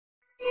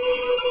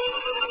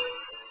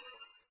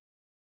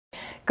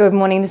Good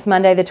morning this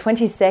Monday, the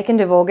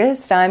 22nd of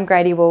August. I'm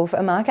Grady Wolf,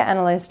 a market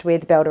analyst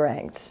with Bell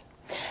Direct.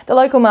 The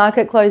local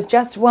market closed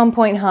just 1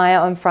 point higher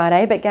on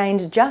Friday but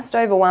gained just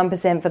over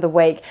 1% for the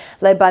week,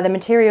 led by the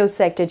materials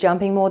sector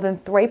jumping more than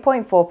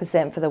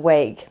 3.4% for the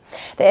week.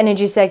 The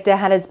energy sector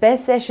had its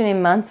best session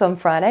in months on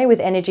Friday, with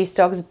energy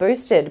stocks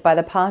boosted by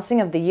the passing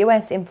of the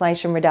US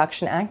Inflation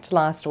Reduction Act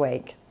last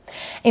week.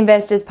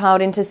 Investors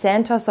piled into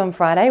Santos on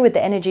Friday, with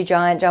the energy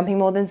giant jumping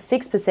more than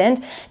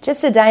 6%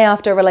 just a day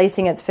after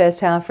releasing its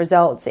first half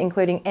results,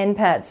 including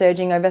NPAT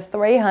surging over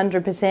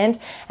 300%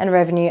 and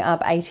revenue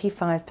up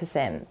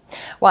 85%.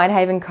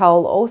 Whitehaven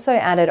Coal also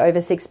added over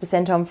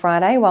 6% on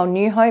Friday, while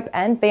New Hope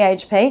and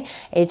BHP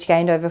each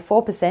gained over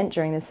 4%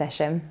 during the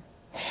session.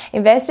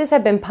 Investors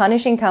have been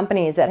punishing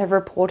companies that have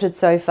reported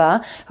so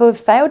far who have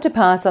failed to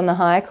pass on the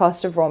higher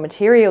cost of raw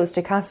materials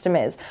to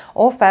customers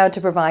or failed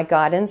to provide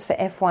guidance for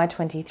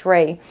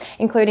FY23,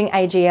 including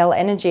AGL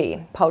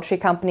Energy, poultry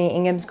company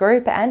Inghams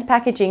Group and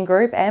packaging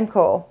group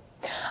Amcor.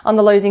 On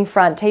the losing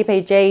front,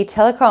 TPG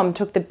Telecom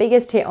took the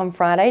biggest hit on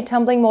Friday,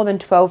 tumbling more than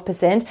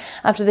 12%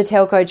 after the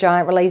telco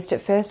giant released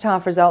first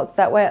half results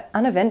that were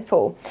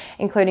uneventful,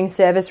 including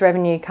service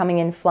revenue coming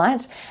in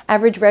flat,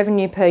 average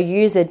revenue per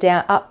user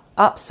up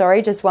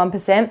just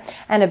 1%,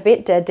 and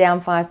EBITDA down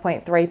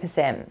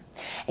 5.3%.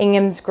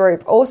 Inghams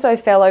Group also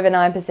fell over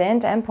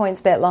 9% and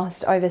PointsBet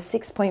lost over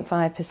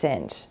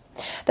 6.5%.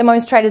 The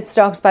most traded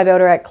stocks by Bell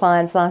Direct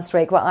clients last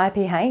week were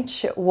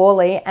IPH,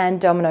 Worley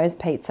and Domino's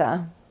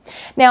Pizza.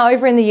 Now,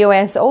 over in the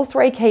US, all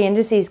three key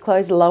indices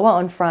closed lower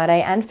on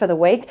Friday and for the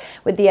week,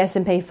 with the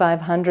S&P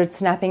 500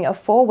 snapping a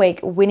 4-week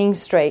winning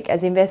streak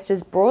as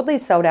investors broadly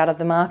sold out of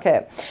the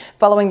market,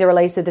 following the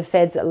release of the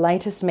Fed's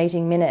latest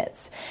meeting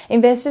minutes.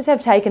 Investors have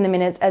taken the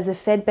minutes as the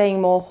Fed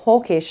being more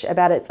hawkish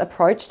about its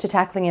approach to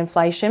tackling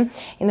inflation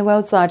in the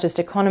world's largest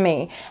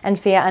economy, and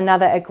fear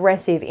another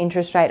aggressive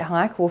interest rate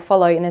hike will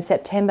follow in the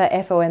September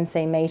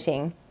FOMC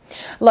meeting.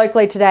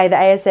 Locally today, the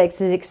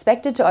ASX is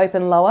expected to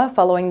open lower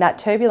following that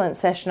turbulent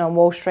session on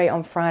Wall Street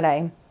on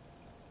Friday.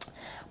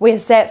 We're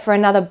set for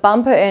another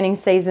bumper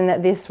earnings season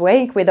this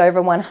week, with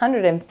over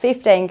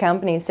 115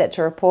 companies set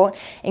to report,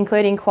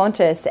 including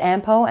Qantas,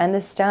 Ampol and the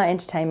Star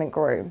Entertainment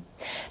Group.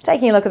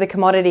 Taking a look at the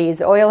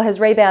commodities, oil has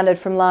rebounded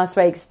from last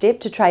week's dip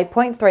to trade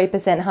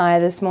 0.3%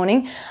 higher this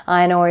morning.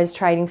 Iron ore is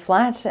trading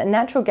flat,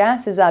 natural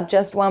gas is up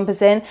just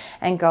 1%,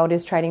 and gold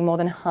is trading more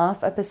than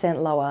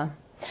 0.5% lower.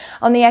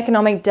 On the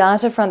economic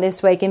data front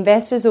this week,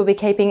 investors will be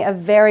keeping a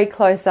very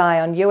close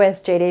eye on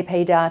US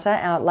GDP data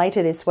out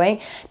later this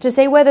week to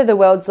see whether the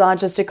world's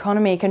largest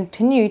economy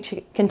continue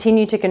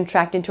to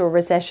contract into a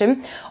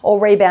recession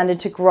or rebounded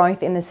to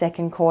growth in the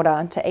second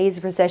quarter to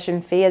ease recession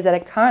fears that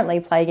are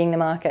currently plaguing the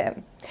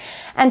market.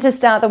 And to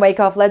start the week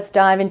off, let's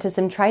dive into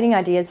some trading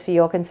ideas for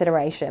your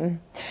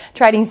consideration.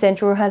 Trading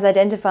Central has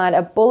identified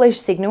a bullish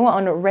signal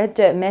on red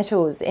dirt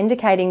metals,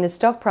 indicating the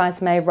stock price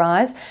may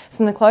rise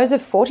from the close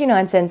of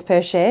 49 cents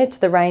per share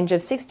to the range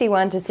of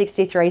 61 to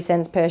 63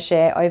 cents per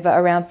share over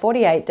around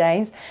 48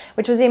 days,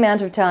 which was the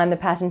amount of time the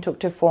pattern took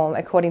to form,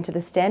 according to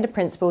the standard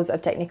principles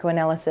of technical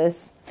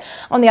analysis.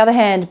 On the other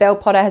hand, Bell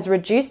Potter has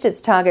reduced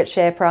its target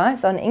share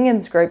price on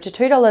Inghams Group to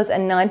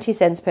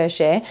 $2.90 per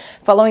share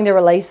following the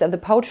release of the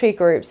poultry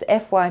group's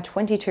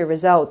FY22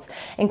 results,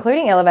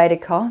 including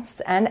elevated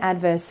costs and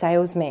adverse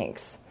sales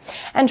mix.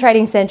 And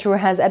Trading Central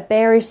has a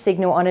bearish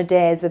signal on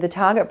Adairs with a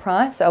target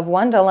price of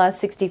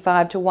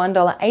 $1.65 to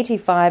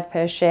 $1.85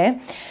 per share,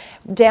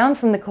 down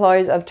from the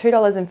close of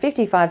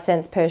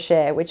 $2.55 per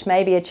share, which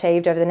may be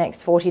achieved over the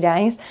next 40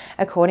 days,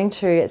 according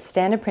to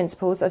standard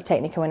principles of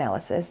technical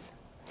analysis.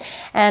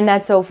 And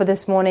that's all for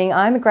this morning.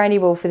 I'm Grady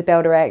Wolf with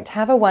Bell Direct.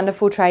 Have a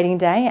wonderful trading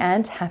day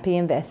and happy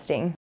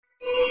investing.